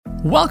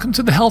Welcome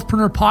to the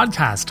Healthpreneur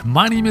Podcast.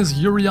 My name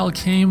is Uriel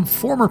Kame,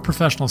 former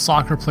professional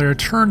soccer player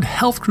turned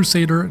health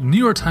crusader, New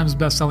York Times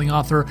bestselling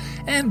author,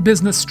 and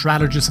business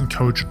strategist and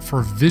coach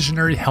for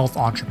visionary health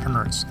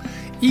entrepreneurs.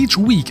 Each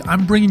week,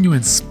 I'm bringing you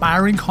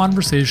inspiring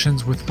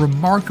conversations with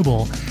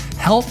remarkable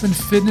health and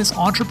fitness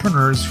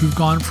entrepreneurs who've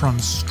gone from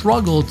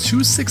struggle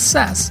to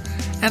success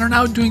and are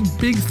now doing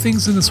big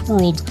things in this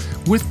world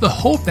with the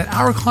hope that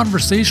our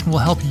conversation will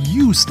help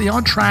you stay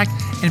on track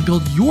and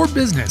build your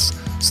business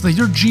so that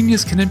your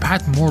genius can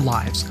impact more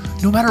lives,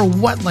 no matter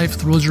what life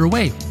throws your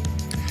way.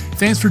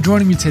 Thanks for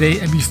joining me today,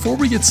 and before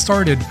we get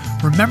started,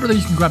 remember that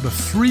you can grab a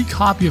free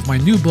copy of my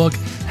new book,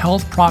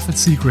 Health Profit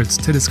Secrets,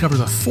 to discover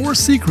the 4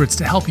 secrets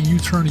to helping you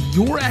turn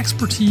your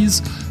expertise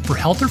for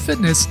health or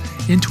fitness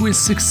into a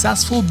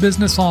successful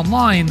business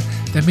online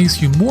that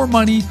makes you more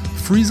money,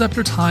 frees up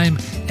your time,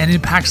 and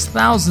impacts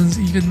thousands,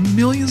 even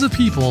millions of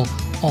people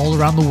all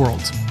around the world.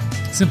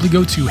 Simply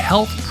go to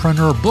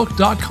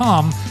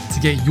healthpreneurbook.com to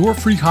get your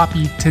free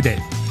copy today.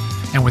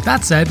 And with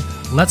that said,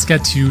 let's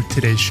get to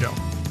today's show.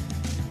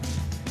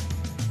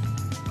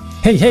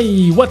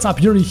 Hey, what's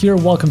up? Yuri here.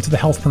 Welcome to the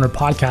Healthpreneur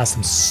Podcast.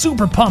 I'm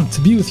super pumped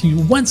to be with you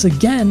once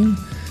again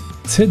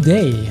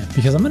today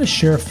because I'm going to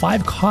share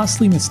 5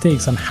 costly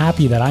mistakes I'm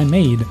happy that I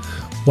made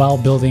while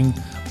building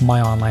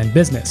my online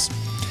business.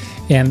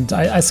 And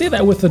I say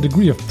that with a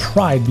degree of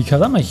pride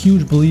because I'm a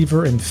huge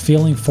believer in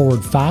failing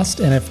forward fast.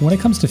 And when it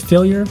comes to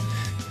failure,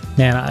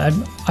 man,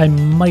 I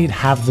might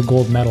have the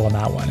gold medal on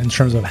that one in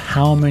terms of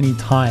how many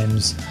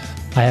times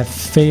I have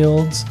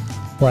failed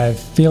or I've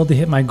failed to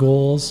hit my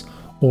goals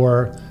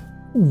or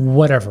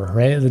whatever,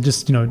 right?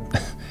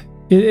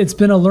 It's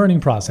been a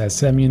learning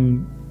process. I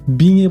mean,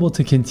 being able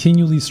to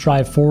continually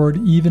strive forward,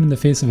 even in the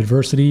face of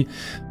adversity.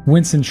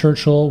 Winston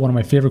Churchill, one of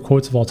my favorite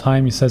quotes of all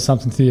time, he says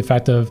something to the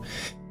effect of,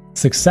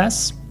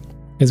 success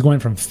is going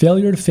from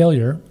failure to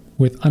failure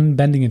with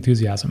unbending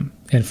enthusiasm.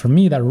 And for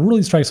me, that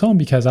really strikes home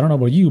because I don't know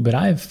about you, but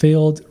I have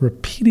failed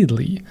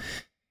repeatedly.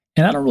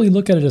 And I don't really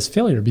look at it as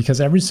failure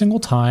because every single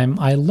time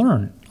I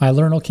learn,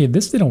 okay,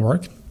 this didn't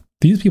work.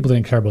 These people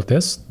didn't care about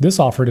this. This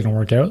offer didn't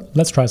work out.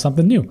 Let's try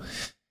something new.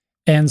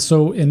 And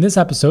so in this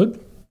episode,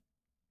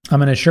 I'm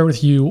going to share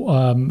with you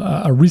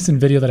a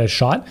recent video that I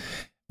shot,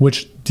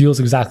 which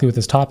deals exactly with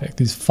this topic.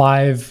 These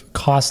 5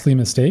 costly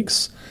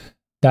mistakes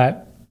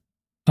that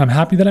I'm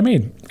happy that I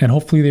made, and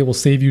hopefully they will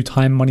save you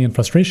time, money, and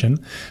frustration.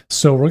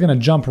 So we're going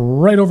to jump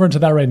right over into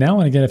that right now.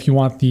 And again, if you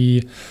want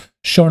the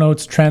show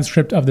notes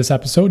transcript of this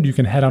episode, you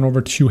can head on over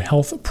to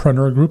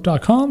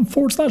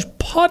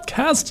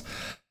healthpreneurgroup.com/podcast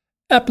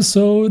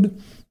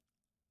episode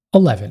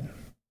 11.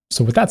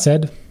 So with that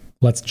said,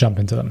 let's jump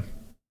into them.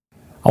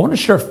 I want to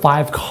share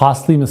 5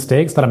 costly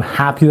mistakes that I'm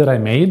happy that I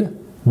made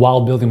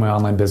while building my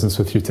online business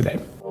with you today.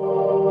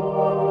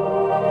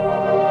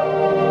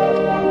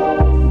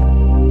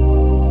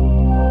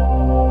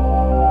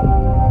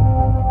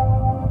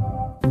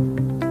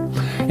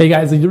 Hey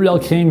guys, Uriel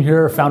Kame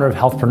here, founder of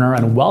Healthpreneur,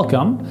 and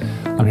welcome.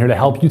 I'm here to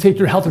help you take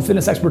your health and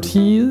fitness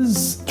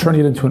expertise, turn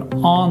it into an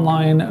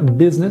online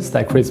business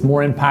that creates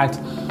more impact,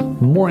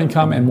 more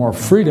income, and more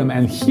freedom.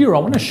 And here I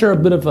want to share a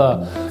bit of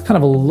a kind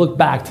of a look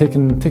back,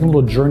 taking a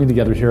little journey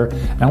together here.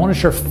 And I want to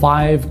share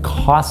 5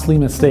 costly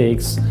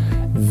mistakes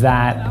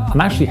that I'm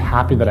actually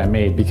happy that I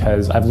made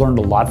because I've learned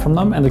a lot from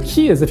them. And the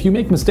key is if you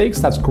make mistakes,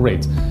 that's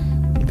great.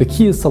 The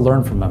key is to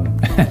learn from them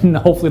and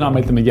hopefully not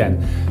make them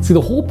again. See,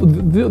 the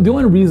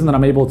only reason that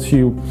I'm able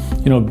to,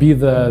 be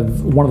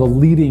one of the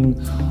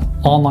leading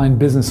online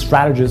business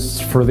strategists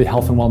for the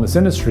health and wellness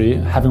industry,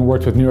 having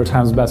worked with New York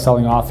Times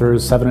bestselling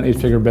authors, 7- and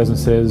 8-figure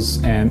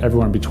businesses, and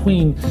everyone in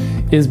between,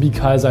 is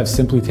because I've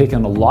simply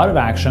taken a lot of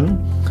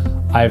action.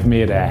 I've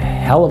made a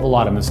hell of a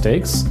lot of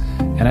mistakes,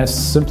 and I've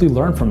simply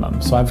learned from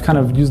them. So I've kind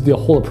of used the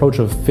whole approach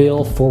of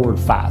fail forward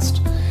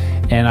fast.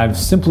 And I've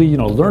simply,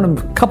 learned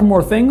a couple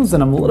more things,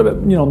 and I'm a little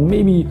bit,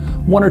 maybe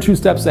 1 or 2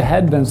 steps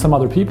ahead than some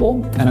other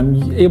people, and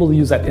I'm able to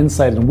use that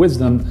insight and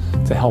wisdom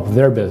to help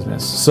their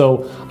business.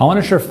 So I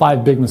want to share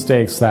 5 big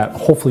mistakes that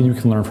hopefully you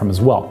can learn from as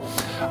well.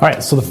 All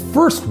right, so the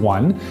first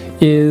one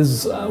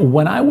is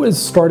when I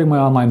was starting my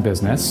online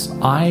business,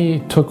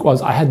 I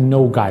had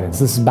no guidance.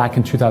 This is back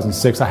in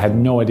 2006. I had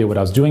no idea what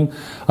I was doing.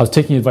 I was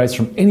taking advice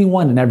from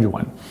anyone and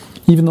everyone,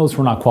 even those who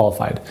were not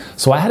qualified.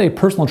 So I had a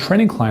personal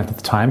training client at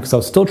the time because I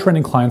was still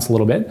training clients a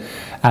little bit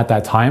at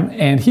that time.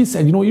 And he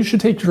said, you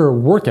should take your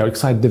workout,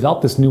 because I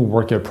developed this new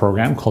workout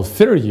program called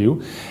Fitter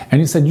You. And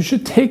he said, you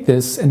should take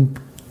this and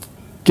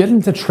get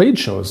into trade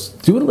shows.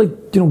 Do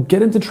it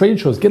get into trade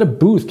shows, get a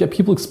booth, get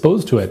people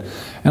exposed to it.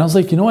 And I was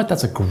like, you know what?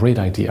 That's a great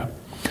idea.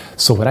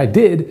 So what I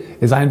did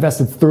is I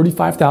invested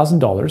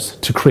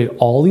 $35,000 to create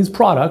all these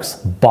products,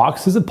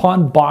 boxes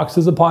upon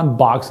boxes upon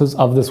boxes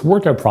of this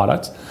workout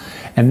product.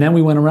 And then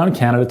we went around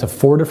Canada to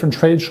 4 different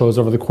trade shows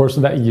over the course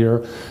of that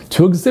year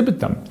to exhibit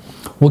them.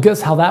 Well,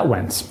 guess how that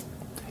went?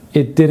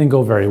 It didn't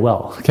go very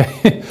well,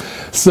 okay?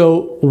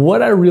 So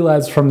what I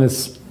realized from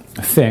this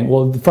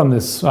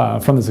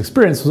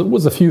experience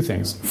was a few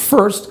things.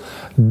 First,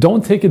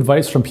 don't take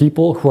advice from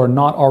people who are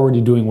not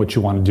already doing what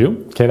you want to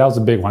do. Okay, that was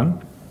a big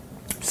one.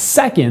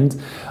 Second,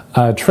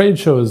 Trade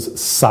shows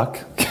suck,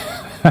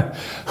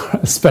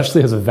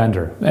 especially as a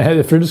vendor.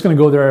 If you're just going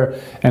to go there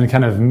and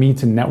kind of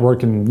meet and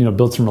network and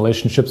build some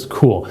relationships,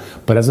 cool.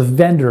 But as a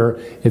vendor,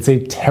 it's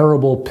a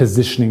terrible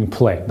positioning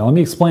play. Now let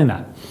me explain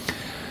that.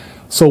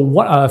 So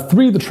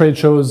 3 of the trade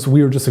shows,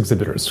 we were just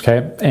exhibitors,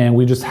 okay? And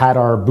we just had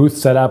our booth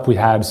set up. We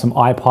had some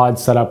iPods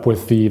set up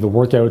with the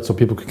workouts so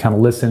people could kind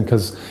of listen,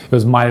 because it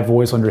was my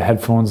voice under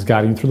headphones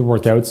guiding through the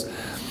workouts.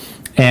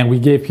 And we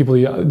gave people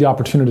the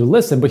opportunity to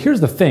listen. But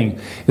here's the thing,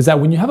 is that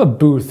when you have a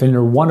booth and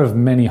you're one of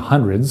many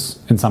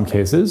hundreds, in some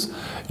cases,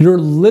 you're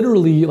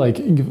literally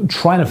like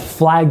trying to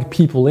flag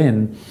people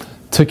in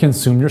to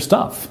consume your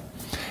stuff.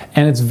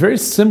 And it's very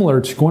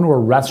similar to going to a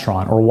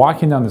restaurant or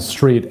walking down the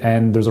street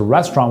and there's a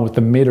restaurant with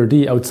the maitre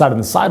d' outside on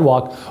the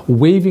sidewalk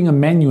waving a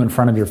menu in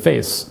front of your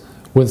face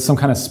with some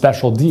kind of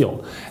special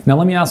deal. Now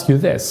let me ask you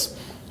this.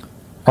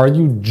 Are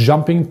you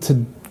jumping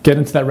to get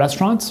into that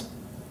restaurant?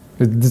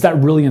 Does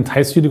that really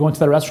entice you to go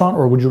into that restaurant,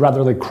 or would you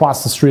rather like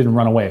cross the street and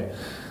run away?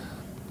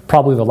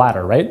 Probably the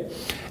latter, right?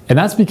 And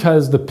that's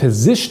because the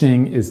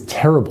positioning is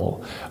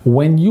terrible.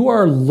 When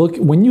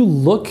you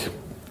look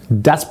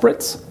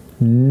desperate,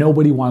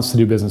 nobody wants to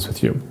do business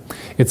with you.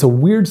 It's a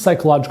weird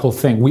psychological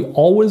thing. We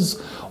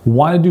always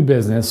want to do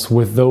business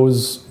with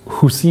those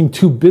who seem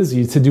too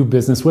busy to do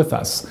business with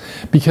us,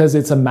 because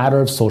it's a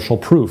matter of social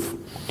proof.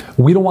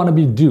 We don't want to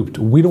be duped.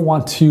 We don't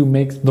want to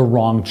make the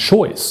wrong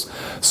choice.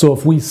 So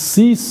if we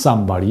see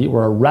somebody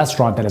or a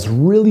restaurant that is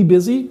really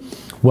busy,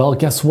 well,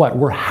 guess what?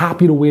 We're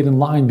happy to wait in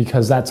line,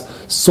 because that's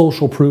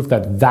social proof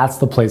that that's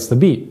the place to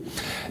be.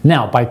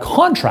 Now, by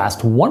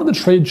contrast, one of the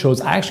trade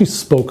shows, I actually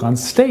spoke on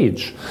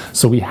stage.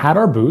 So we had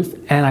our booth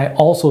and I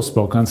also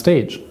spoke on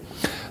stage.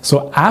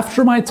 So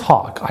after my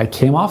talk, I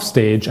came off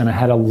stage and I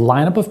had a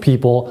lineup of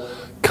people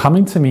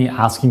coming to me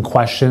asking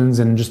questions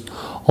and just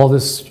all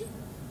this,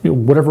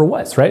 whatever it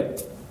was,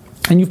 right?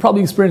 And you've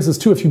probably experienced this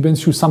too if you've been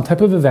through some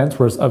type of event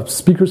where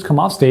speakers come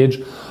off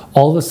stage,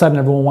 all of a sudden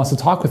everyone wants to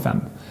talk with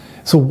them.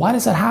 So why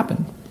does that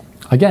happen?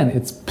 Again,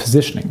 it's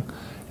positioning.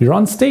 You're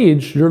on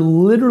stage, you're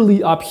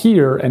literally up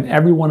here and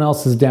everyone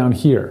else is down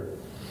here.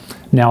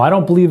 Now, I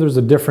don't believe there's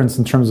a difference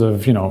in terms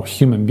of,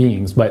 human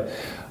beings, but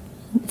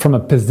from a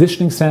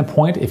positioning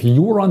standpoint, if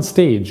you are on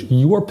stage,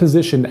 you are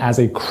positioned as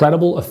a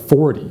credible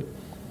authority.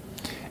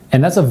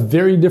 And that's a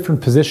very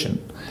different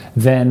position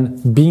than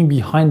being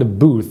behind a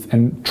booth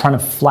and trying to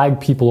flag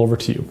people over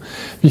to you.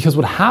 Because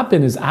what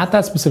happened is at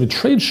that specific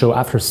trade show,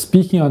 after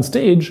speaking on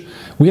stage,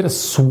 we had a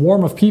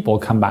swarm of people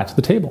come back to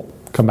the table,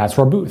 come back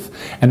to our booth.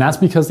 And that's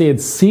because they had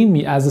seen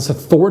me as this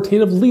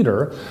authoritative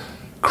leader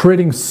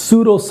creating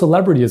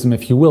pseudo-celebrityism,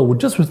 if you will,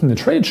 just within the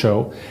trade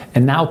show,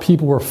 and now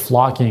people were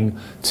flocking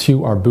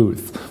to our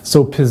booth.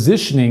 So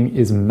positioning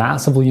is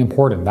massively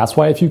important. That's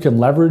why if you can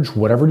leverage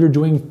whatever you're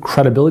doing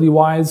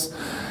credibility-wise,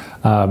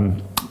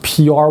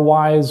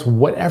 PR-wise,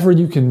 whatever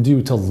you can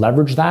do to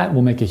leverage that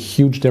will make a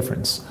huge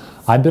difference.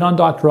 I've been on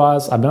Dr.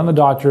 Oz, I've been on The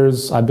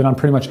Doctors, I've been on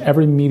pretty much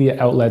every media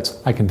outlet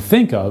I can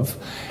think of,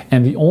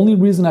 and the only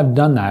reason I've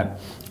done that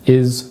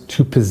is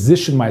to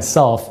position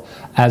myself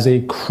as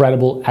a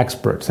credible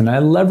expert. And I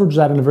leverage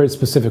that in a very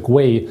specific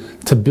way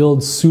to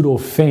build pseudo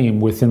fame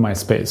within my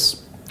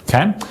space.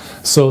 Okay?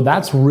 So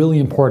that's really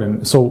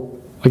important. So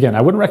again,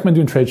 I wouldn't recommend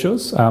doing trade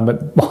shows,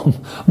 but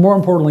more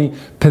importantly,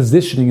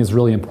 positioning is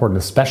really important,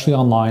 especially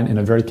online in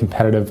a very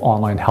competitive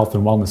online health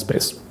and wellness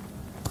space.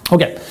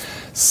 Okay.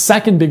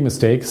 Second big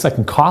mistake,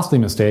 second costly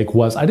mistake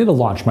was I did a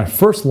launch. My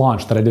first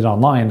launch that I did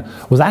online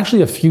was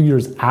actually a few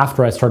years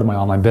after I started my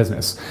online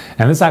business.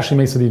 And this actually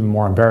makes it even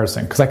more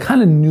embarrassing because I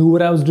kind of knew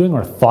what I was doing,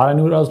 or thought I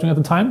knew what I was doing at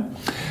the time.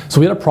 So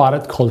we had a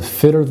product called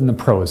Fitter Than the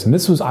Pros. And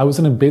I was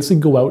going to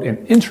basically go out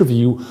and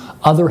interview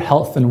other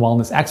health and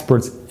wellness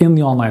experts in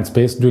the online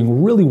space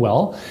doing really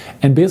well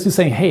and basically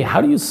saying, hey,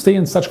 how do you stay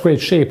in such great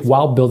shape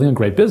while building a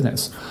great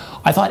business?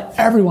 I thought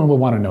everyone would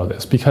want to know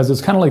this because it's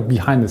kind of like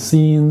behind the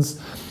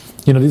scenes.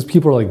 These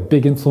people are like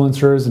big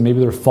influencers and maybe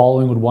their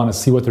following would want to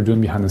see what they're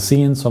doing behind the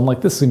scenes. So I'm like,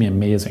 this is gonna be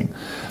amazing.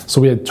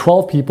 So we had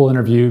 12 people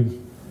interviewed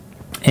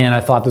and I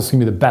thought this was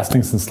gonna be the best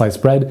thing since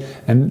sliced bread.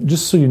 And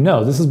just so you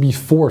know, this is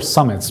before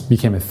summits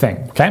became a thing,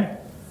 okay?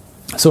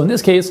 So in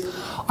this case,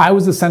 I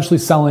was essentially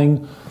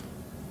selling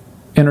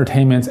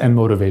entertainment and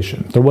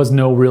motivation. There was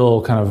no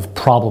real kind of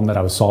problem that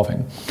I was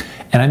solving.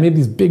 And I made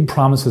these big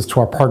promises to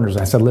our partners.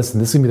 I said, listen,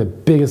 this is gonna be the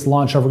biggest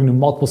launch ever. We're gonna do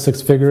multiple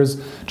six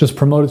figures. Just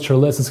promote it to your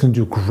list. It's gonna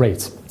do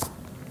great.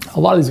 A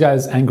lot of these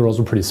guys and girls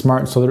were pretty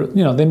smart, so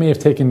they may have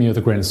taken me with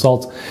a grain of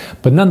salt,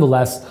 but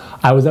nonetheless,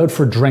 I was out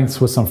for drinks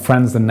with some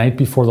friends the night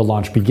before the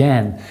launch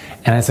began,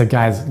 and I said,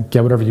 guys,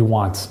 get whatever you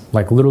want.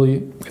 Like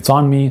literally, it's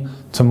on me.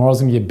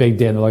 Tomorrow's gonna be a big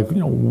day. And they're like,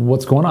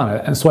 what's going on?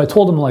 And so I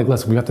told them, like,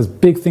 listen, we got this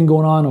big thing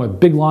going on, a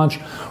big launch.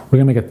 We're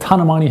gonna make a ton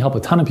of money, help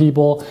a ton of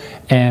people,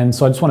 and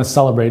so I just want to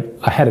celebrate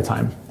ahead of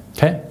time.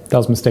 Okay, that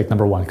was mistake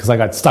number one because I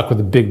got stuck with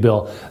a big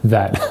bill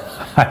that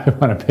I didn't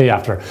want to pay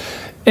after.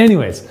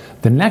 Anyways,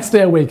 the next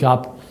day I wake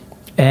up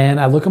and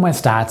I look at my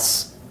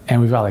stats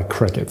and we've got like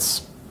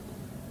crickets.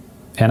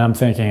 And I'm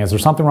thinking, is there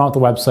something wrong with the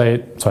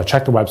website? So I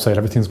checked the website,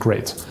 everything's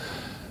great.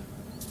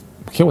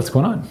 Okay, what's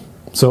going on?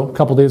 So a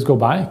couple days go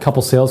by, a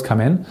couple sales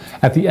come in.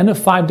 At the end of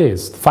 5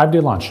 days, 5-day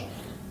launch,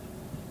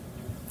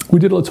 we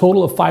did a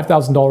total of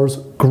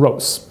 $5,000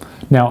 gross.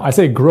 Now, I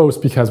say gross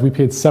because we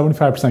paid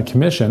 75%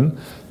 commission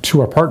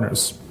to our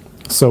partners.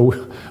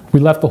 So we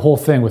left the whole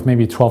thing with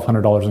maybe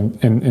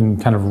 $1,200 in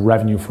kind of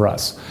revenue for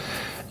us.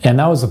 And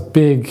that was a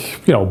big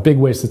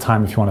waste of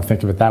time if you want to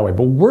think of it that way.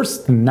 But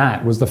worse than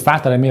that was the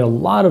fact that I made a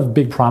lot of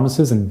big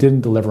promises and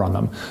didn't deliver on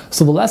them.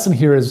 So the lesson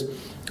here is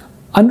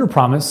under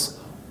promise,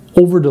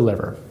 over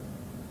deliver.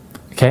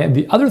 Okay.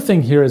 The other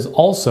thing here is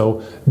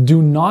also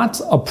do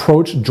not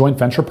approach joint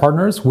venture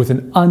partners with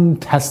an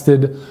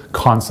untested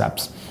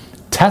concept.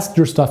 Test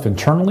your stuff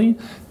internally,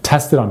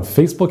 test it on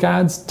Facebook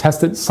ads,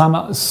 test it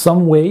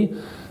some way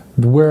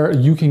where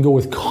you can go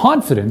with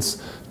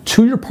confidence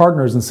to your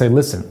partners and say,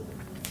 listen,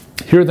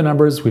 here are the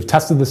numbers. We've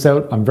tested this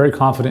out. I'm very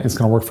confident it's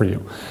going to work for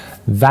you.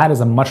 That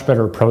is a much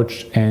better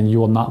approach, and you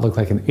will not look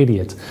like an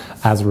idiot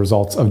as a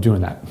result of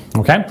doing that.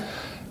 Okay?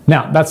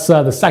 Now, that's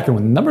the second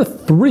one. Number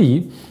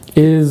 3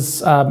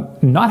 is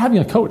not having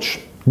a coach,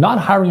 not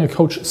hiring a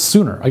coach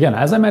sooner. Again,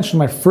 as I mentioned,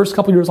 my first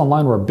couple years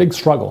online were a big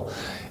struggle.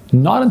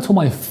 Not until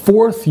my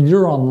 4th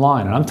year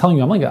online, and I'm telling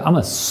you, I'm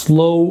a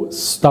slow,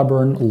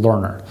 stubborn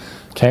learner.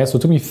 Okay, so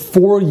it took me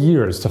 4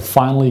 years to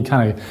finally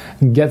kind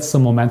of get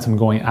some momentum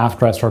going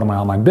after I started my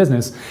online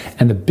business.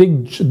 And the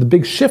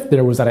big shift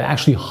there was that I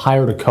actually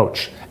hired a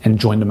coach and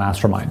joined a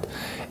mastermind.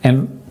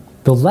 And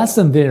the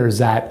lesson there is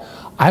that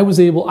I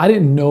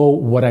didn't know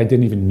what I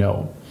didn't even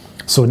know.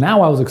 So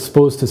now I was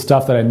exposed to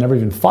stuff that I never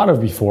even thought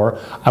of before.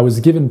 I was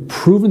given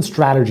proven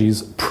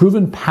strategies,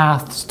 proven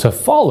paths to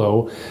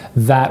follow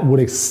that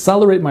would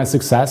accelerate my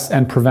success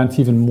and prevent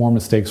even more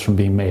mistakes from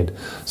being made.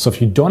 So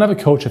if you don't have a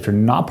coach, if you're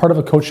not part of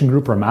a coaching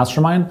group or a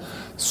mastermind,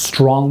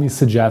 strongly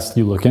suggest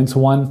you look into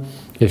one.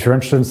 If you're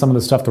interested in some of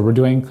the stuff that we're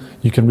doing,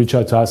 you can reach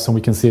out to us and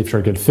we can see if you're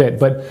a good fit.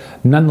 But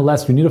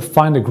nonetheless, you need to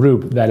find a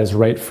group that is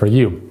right for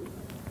you.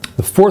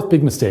 The 4th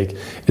big mistake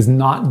is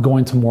not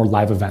going to more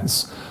live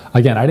events.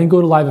 Again, I didn't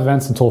go to live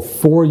events until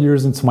 4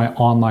 years into my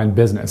online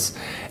business.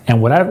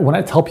 And when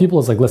I tell people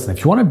is like, listen,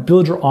 if you want to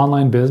build your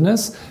online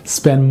business,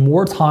 spend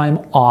more time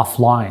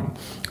offline.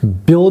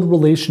 Build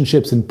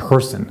relationships in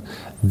person.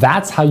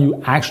 That's how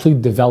you actually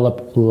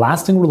develop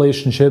lasting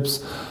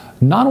relationships,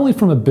 not only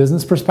from a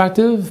business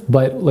perspective,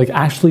 but like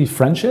actually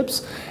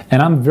friendships.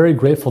 And I'm very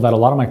grateful that a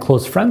lot of my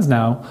close friends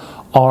now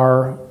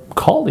are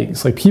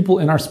colleagues, like people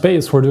in our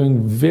space who are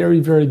doing very,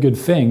 very good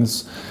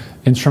things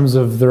in terms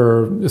of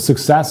their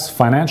success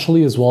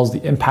financially, as well as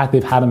the impact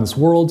they've had in this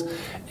world.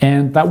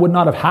 And that would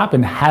not have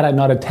happened had I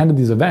not attended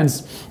these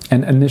events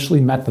and initially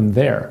met them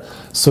there.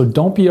 So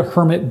don't be a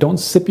hermit. Don't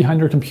sit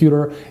behind your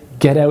computer.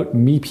 Get out,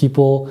 meet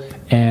people.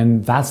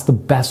 And that's the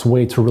best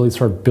way to really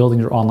start building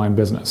your online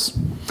business.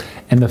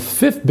 And the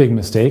 5th big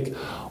mistake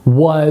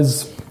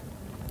was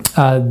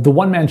the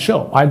one-man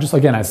show. I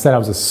said I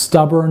was a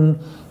stubborn,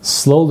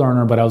 slow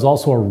learner, but I was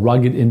also a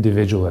rugged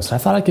individualist. I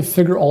thought I could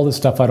figure all this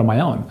stuff out on my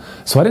own.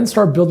 So I didn't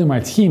start building my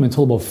team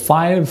until about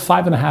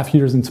 5.5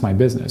 years into my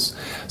business.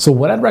 So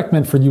what I'd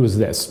recommend for you is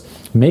this.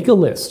 Make a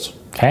list,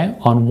 okay?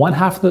 On one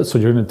half of so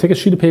you're gonna take a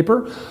sheet of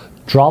paper,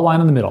 draw a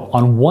line in the middle.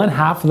 On one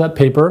half of that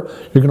paper,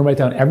 you're gonna write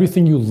down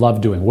everything you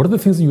love doing. What are the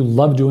things that you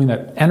love doing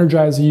that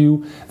energize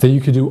you, that you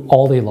could do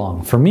all day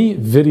long? For me,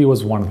 video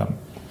is one of them.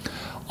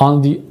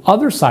 On the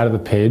other side of the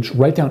page,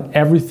 write down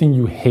everything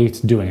you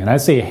hate doing. And I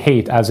say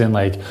hate as in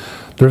like,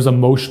 there's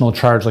emotional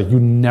charge, like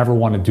you never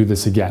want to do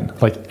this again.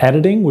 Like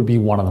editing would be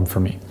one of them for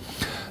me.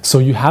 So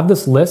you have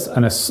this list,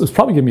 and it's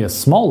probably gonna be a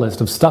small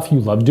list of stuff you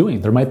love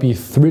doing. There might be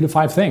 3 to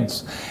 5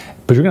 things,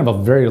 but you're gonna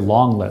have a very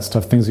long list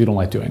of things you don't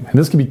like doing. And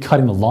this could be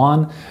cutting the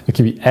lawn, it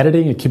could be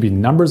editing, it could be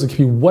numbers, it could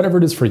be whatever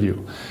it is for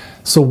you.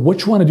 So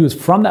what you wanna do is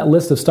from that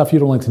list of stuff you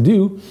don't like to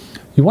do,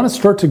 you want to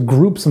start to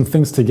group some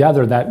things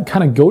together that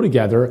kind of go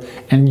together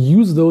and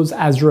use those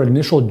as your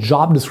initial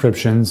job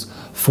descriptions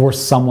for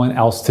someone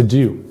else to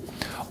do.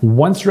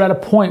 Once you're at a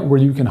point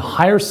where you can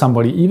hire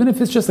somebody, even if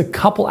it's just a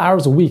couple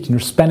hours a week and you're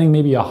spending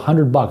maybe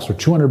 $100 or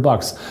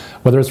 $200,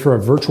 whether it's for a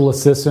virtual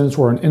assistant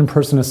or an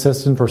in-person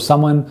assistant or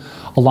someone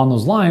along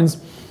those lines,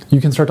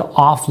 you can start to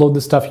offload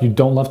the stuff you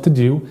don't love to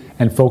do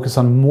and focus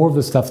on more of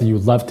the stuff that you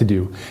love to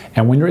do.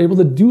 And when you're able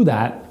to do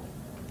that,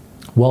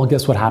 well,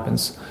 guess what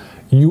happens?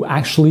 You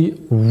actually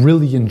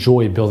really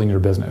enjoy building your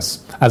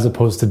business as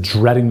opposed to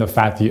dreading the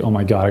fact that, oh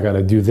my God, I got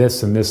to do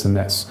this and this and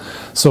this.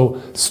 So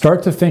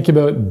start to think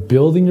about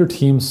building your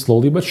team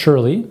slowly but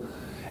surely.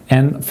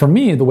 And for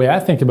me, the way I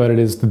think about it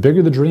is the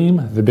bigger the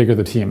dream, the bigger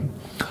the team.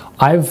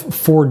 I've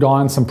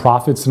foregone some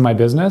profits in my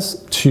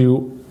business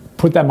to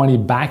put that money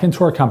back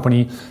into our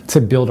company to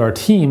build our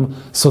team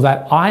so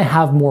that I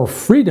have more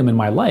freedom in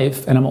my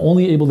life and I'm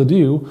only able to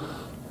do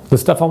the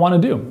stuff I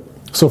want to do.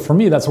 So for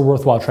me, that's a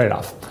worthwhile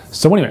trade-off.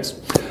 So anyways,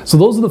 so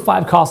those are the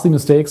 5 costly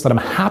mistakes that I'm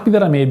happy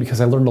that I made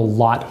because I learned a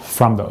lot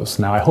from those.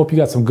 Now, I hope you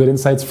got some good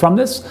insights from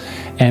this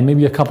and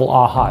maybe a couple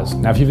ahas.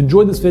 Now, if you've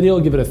enjoyed this video,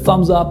 give it a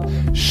thumbs up,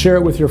 share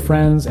it with your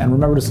friends, and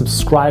remember to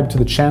subscribe to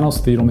the channel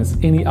so that you don't miss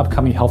any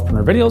upcoming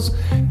Healthpreneur videos.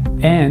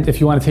 And if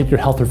you want to take your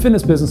health or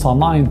fitness business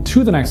online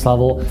to the next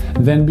level,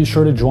 then be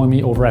sure to join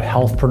me over at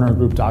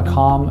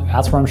healthpreneurgroup.com.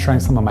 That's where I'm sharing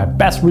some of my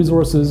best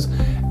resources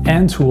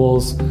and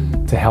tools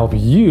to help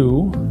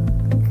you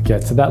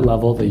get to that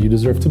level that you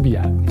deserve to be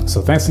at.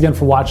 So thanks again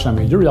for watching.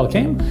 I'm Uriel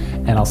Kame,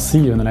 and I'll see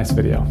you in the next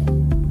video.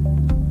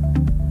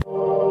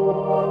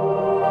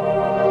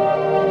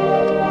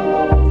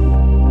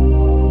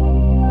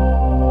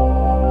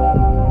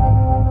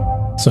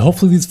 So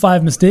hopefully these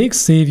 5 mistakes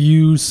save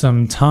you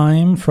some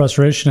time,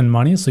 frustration, and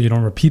money so you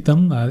don't repeat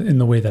them in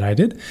the way that I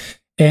did.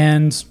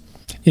 And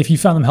if you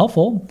found them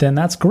helpful, then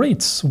that's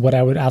great. What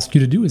I would ask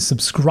you to do is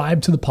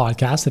subscribe to the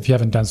podcast. If you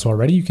haven't done so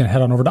already, you can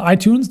head on over to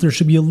iTunes. There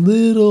should be a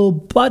little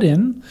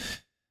button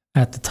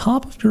at the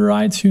top of your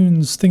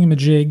iTunes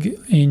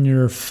thingamajig in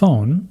your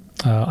phone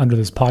under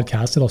this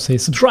podcast. It'll say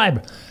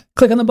subscribe.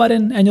 Click on the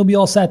button and you'll be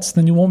all set.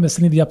 Then you won't miss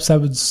any of the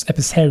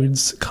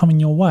episodes coming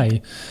your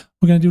way.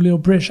 We're going to do a little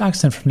British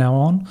accent from now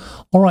on.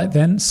 All right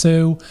then.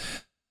 So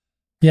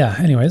yeah,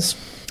 anyways,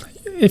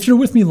 if you're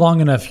with me long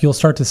enough, you'll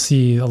start to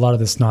see a lot of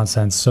this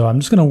nonsense. So I'm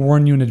just going to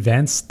warn you in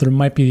advance. There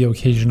might be the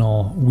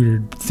occasional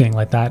weird thing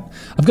like that.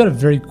 I've got a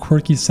very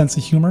quirky sense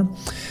of humor.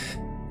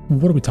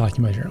 What are we talking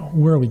about here?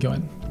 Where are we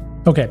going?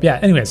 Okay, yeah,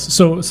 anyways,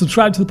 so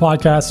subscribe to the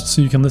podcast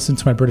so you can listen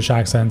to my British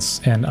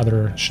accents and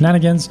other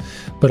shenanigans,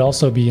 but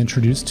also be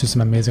introduced to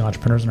some amazing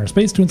entrepreneurs in our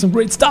space doing some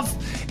great stuff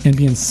and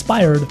be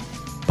inspired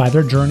by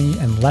their journey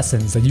and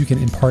lessons that you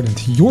can impart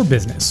into your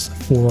business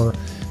for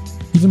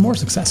even more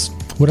success,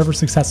 whatever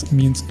success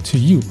means to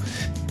you.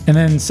 And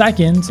then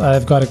second,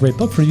 I've got a great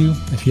book for you.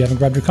 If you haven't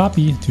grabbed your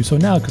copy, do so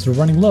now because we're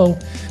running low.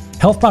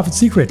 Health Profit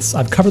Secrets.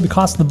 I've covered the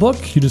cost of the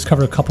book. You just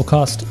covered can't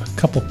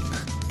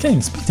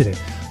even speak today.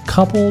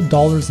 Couple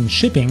dollars in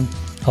shipping.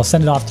 I'll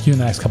send it off to you in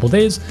the next couple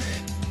days.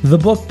 The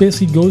book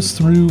basically goes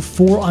through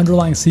 4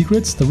 underlying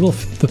secrets, the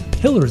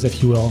pillars,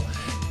 if you will,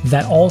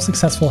 that all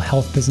successful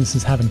health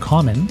businesses have in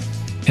common.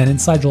 And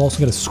inside you'll also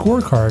get a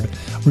scorecard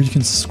where you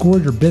can score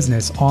your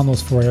business on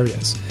those 4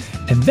 areas.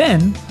 And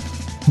then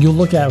you'll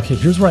look at, okay,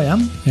 here's where I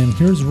am and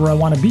here's where I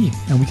want to be.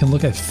 And we can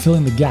look at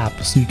filling the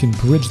gap so you can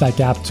bridge that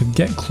gap to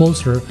get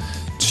closer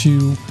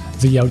to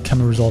the outcome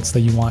and results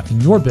that you want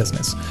in your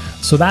business.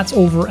 So that's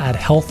over at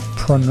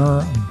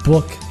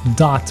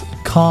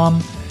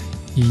healthpreneurbook.com.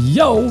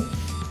 Yo,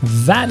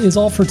 that is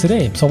all for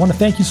today. So I want to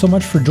thank you so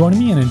much for joining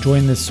me and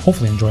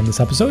hopefully enjoying this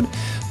episode.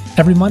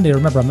 Every Monday,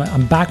 remember,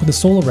 I'm back with a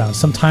solo round.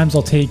 Sometimes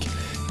I'll take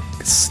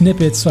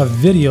snippets of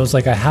videos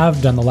like I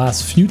have done the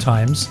last few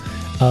times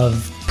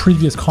of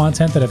previous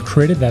content that I've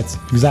created that's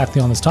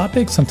exactly on this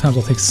topic. Sometimes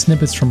I'll take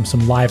snippets from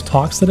some live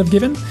talks that I've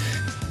given.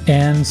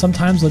 And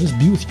sometimes I'll just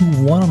be with you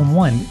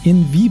one-on-one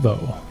in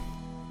vivo.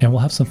 And we'll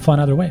have some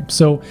fun either way.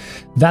 So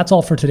that's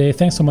all for today.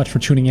 Thanks so much for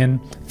tuning in.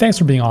 Thanks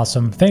for being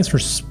awesome. Thanks for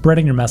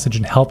spreading your message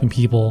and helping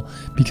people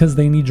because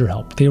they need your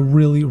help. They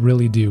really,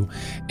 really do.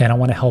 And I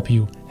want to help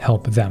you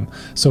help them.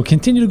 So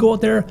continue to go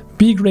out there,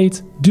 be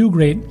great, do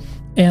great.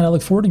 And I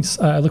look forward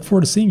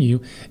to seeing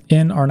you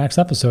in our next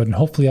episode. And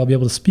hopefully I'll be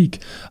able to speak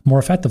more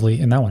effectively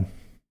in that one.